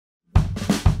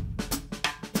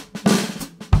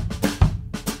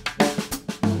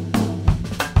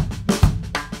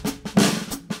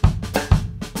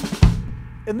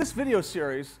In this video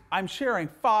series, I'm sharing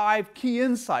 5 key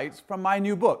insights from my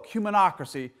new book,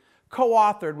 Humanocracy,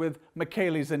 co-authored with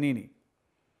Michele Zanini.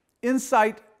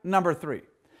 Insight number 3.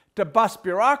 To bust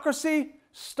bureaucracy,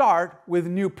 start with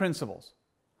new principles.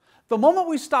 The moment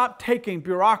we stop taking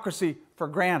bureaucracy for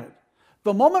granted,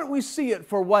 the moment we see it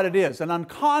for what it is, an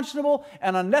unconscionable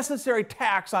and unnecessary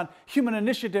tax on human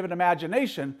initiative and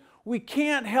imagination, we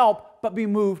can't help but be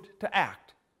moved to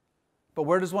act. But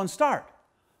where does one start?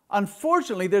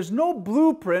 Unfortunately, there's no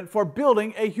blueprint for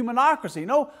building a humanocracy,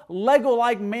 no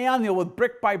Lego-like manual with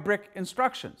brick-by-brick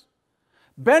instructions.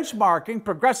 Benchmarking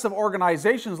progressive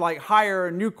organizations like Hire,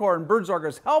 Nucor, and Birdzorg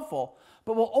is helpful,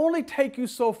 but will only take you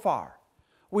so far.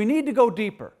 We need to go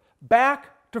deeper,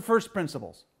 back to first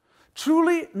principles.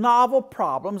 Truly novel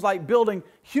problems like building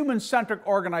human-centric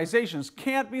organizations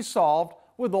can't be solved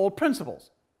with old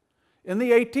principles. In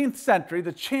the 18th century,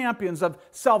 the champions of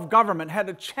self-government had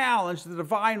to challenge the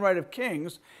divine right of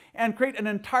kings and create an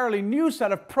entirely new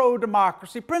set of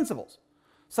pro-democracy principles,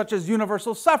 such as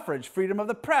universal suffrage, freedom of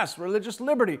the press, religious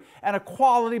liberty, and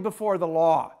equality before the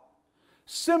law.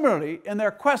 Similarly, in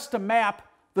their quest to map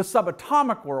the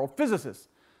subatomic world, physicists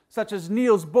such as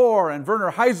Niels Bohr and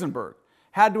Werner Heisenberg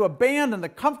had to abandon the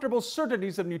comfortable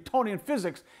certainties of Newtonian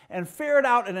physics and ferret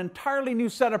out an entirely new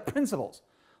set of principles,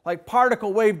 like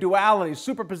particle-wave duality,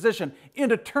 superposition,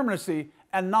 indeterminacy,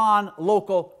 and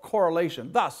non-local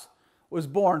correlation. Thus was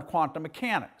born quantum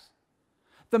mechanics.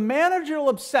 The managerial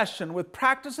obsession with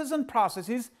practices and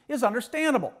processes is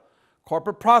understandable.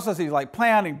 Corporate processes like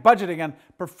planning, budgeting, and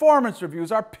performance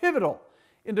reviews are pivotal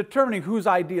in determining whose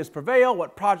ideas prevail,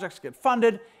 what projects get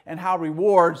funded, and how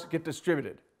rewards get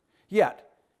distributed. Yet,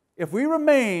 if we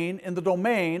remain in the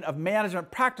domain of management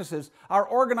practices, our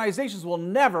organizations will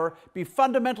never be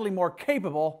fundamentally more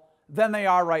capable than they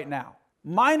are right now.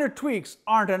 Minor tweaks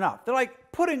aren't enough. They're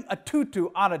like putting a tutu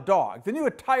on a dog. The new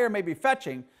attire may be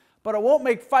fetching, but it won't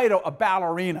make Fido a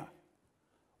ballerina.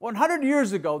 100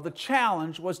 years ago, the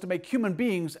challenge was to make human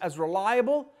beings as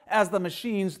reliable as the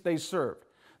machines they served.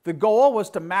 The goal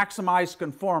was to maximize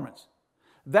conformance.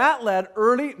 That led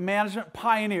early management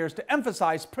pioneers to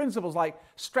emphasize principles like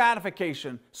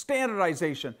stratification,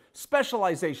 standardization,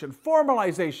 specialization,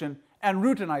 formalization, and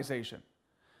routinization.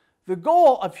 The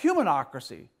goal of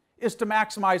humanocracy is to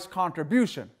maximize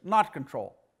contribution, not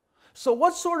control. So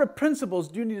what sort of principles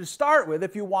do you need to start with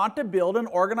if you want to build an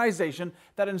organization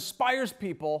that inspires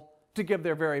people to give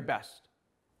their very best?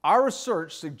 Our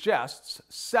research suggests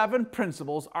 7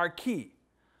 principles are key.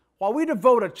 While we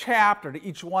devote a chapter to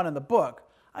each one in the book,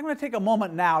 I'm going to take a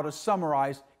moment now to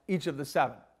summarize each of the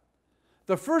 7.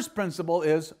 The first principle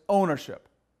is ownership.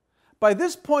 By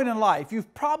this point in life,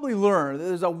 you've probably learned that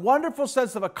there's a wonderful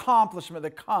sense of accomplishment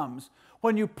that comes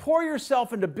when you pour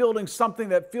yourself into building something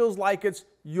that feels like it's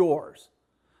yours.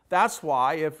 That's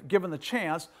why, if given the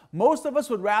chance, most of us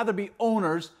would rather be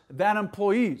owners than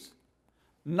employees.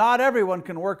 Not everyone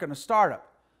can work in a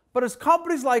startup. But as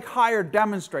companies like Hire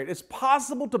demonstrate, it's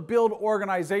possible to build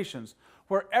organizations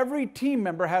where every team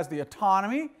member has the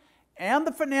autonomy and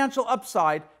the financial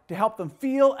upside to help them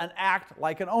feel and act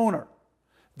like an owner.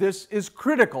 This is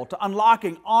critical to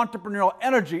unlocking entrepreneurial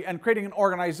energy and creating an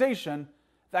organization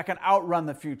that can outrun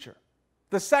the future.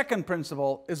 The second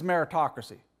principle is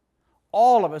meritocracy.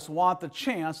 All of us want the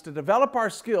chance to develop our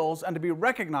skills and to be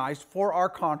recognized for our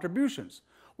contributions.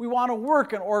 We want to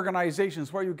work in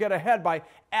organizations where you get ahead by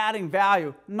adding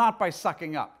value, not by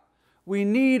sucking up. We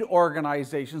need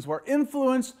organizations where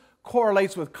influence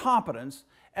correlates with competence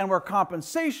and where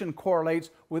compensation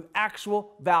correlates with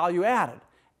actual value added,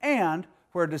 and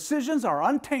where decisions are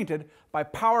untainted by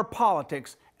power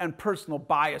politics and personal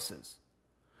biases.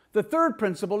 The third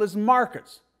principle is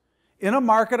markets. In a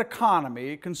market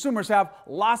economy, consumers have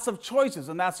lots of choices,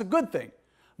 and that's a good thing.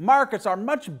 Markets are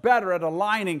much better at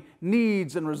aligning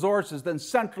needs and resources than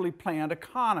centrally planned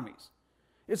economies.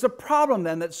 It's a problem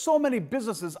then that so many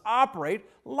businesses operate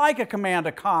like a command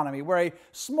economy, where a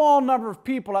small number of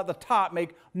people at the top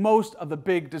make most of the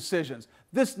big decisions.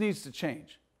 This needs to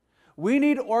change. We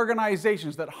need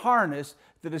organizations that harness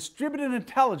the distributed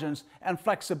intelligence and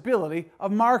flexibility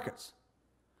of markets.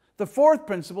 The fourth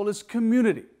principle is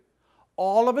community.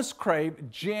 All of us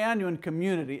crave genuine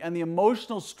community and the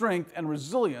emotional strength and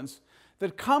resilience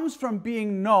that comes from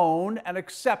being known and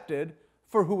accepted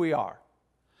for who we are.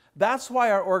 That's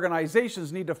why our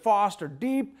organizations need to foster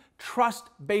deep,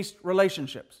 trust-based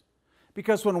relationships.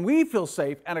 Because when we feel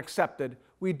safe and accepted,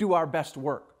 we do our best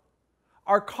work.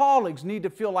 Our colleagues need to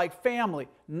feel like family,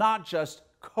 not just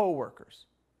co-workers.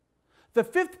 The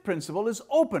fifth principle is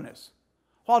openness.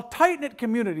 While tight-knit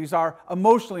communities are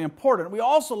emotionally important, we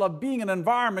also love being in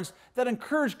environments that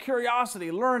encourage curiosity,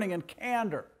 learning, and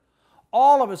candor.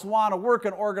 All of us want to work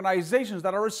in organizations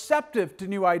that are receptive to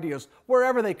new ideas,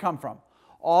 wherever they come from.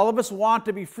 All of us want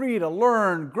to be free to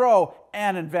learn, grow,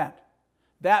 and invent.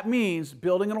 That means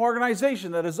building an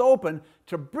organization that is open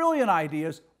to brilliant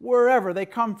ideas wherever they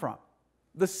come from.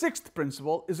 The sixth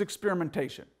principle is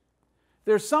experimentation.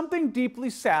 There's something deeply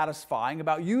satisfying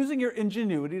about using your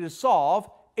ingenuity to solve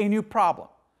a new problem,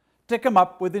 to come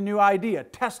up with a new idea,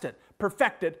 test it,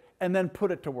 perfect it, and then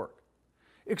put it to work.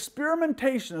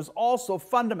 Experimentation is also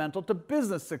fundamental to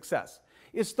business success.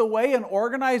 It's the way an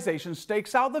organization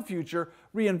stakes out the future,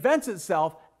 reinvents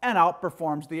itself, and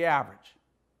outperforms the average.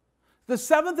 The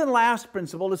seventh and last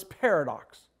principle is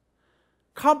paradox.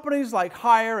 Companies like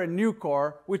Hire and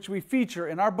Nucor, which we feature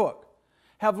in our book,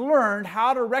 have learned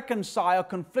how to reconcile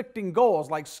conflicting goals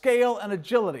like scale and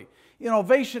agility,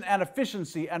 innovation and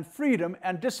efficiency, and freedom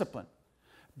and discipline.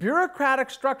 Bureaucratic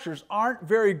structures aren't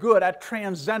very good at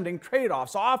transcending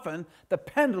trade-offs. Often, the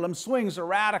pendulum swings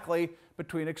erratically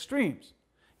between extremes.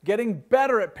 Getting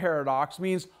better at paradox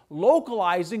means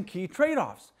localizing key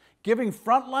trade-offs, giving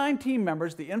frontline team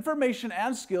members the information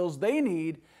and skills they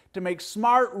need to make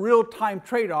smart, real-time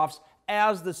trade-offs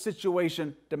as the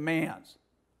situation demands.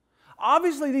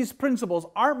 Obviously, these principles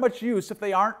aren't much use if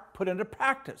they aren't put into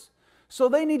practice, so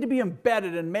they need to be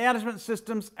embedded in management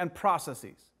systems and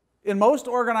processes. In most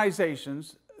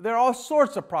organizations, there are all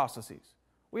sorts of processes.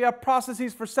 We have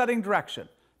processes for setting direction,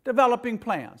 developing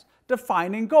plans,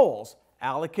 defining goals,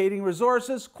 allocating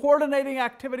resources, coordinating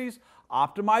activities,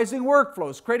 optimizing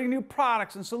workflows, creating new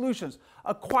products and solutions,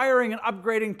 acquiring and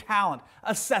upgrading talent,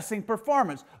 assessing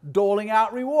performance, doling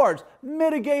out rewards,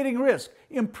 mitigating risk,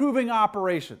 improving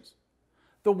operations.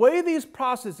 The way these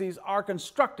processes are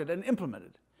constructed and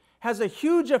implemented has a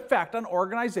huge effect on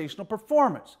organizational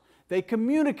performance. They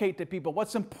communicate to people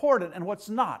what's important and what's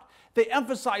not. They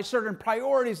emphasize certain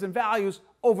priorities and values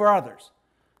over others.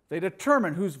 They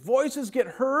determine whose voices get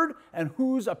heard and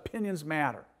whose opinions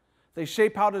matter. They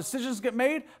shape how decisions get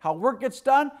made, how work gets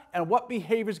done, and what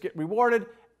behaviors get rewarded,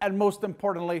 and most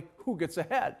importantly, who gets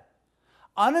ahead.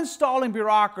 Uninstalling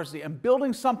bureaucracy and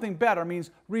building something better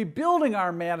means rebuilding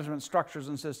our management structures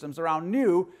and systems around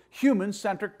new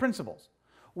human-centric principles.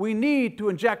 We need to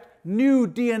inject new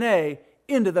DNA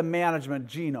into the management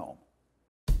genome.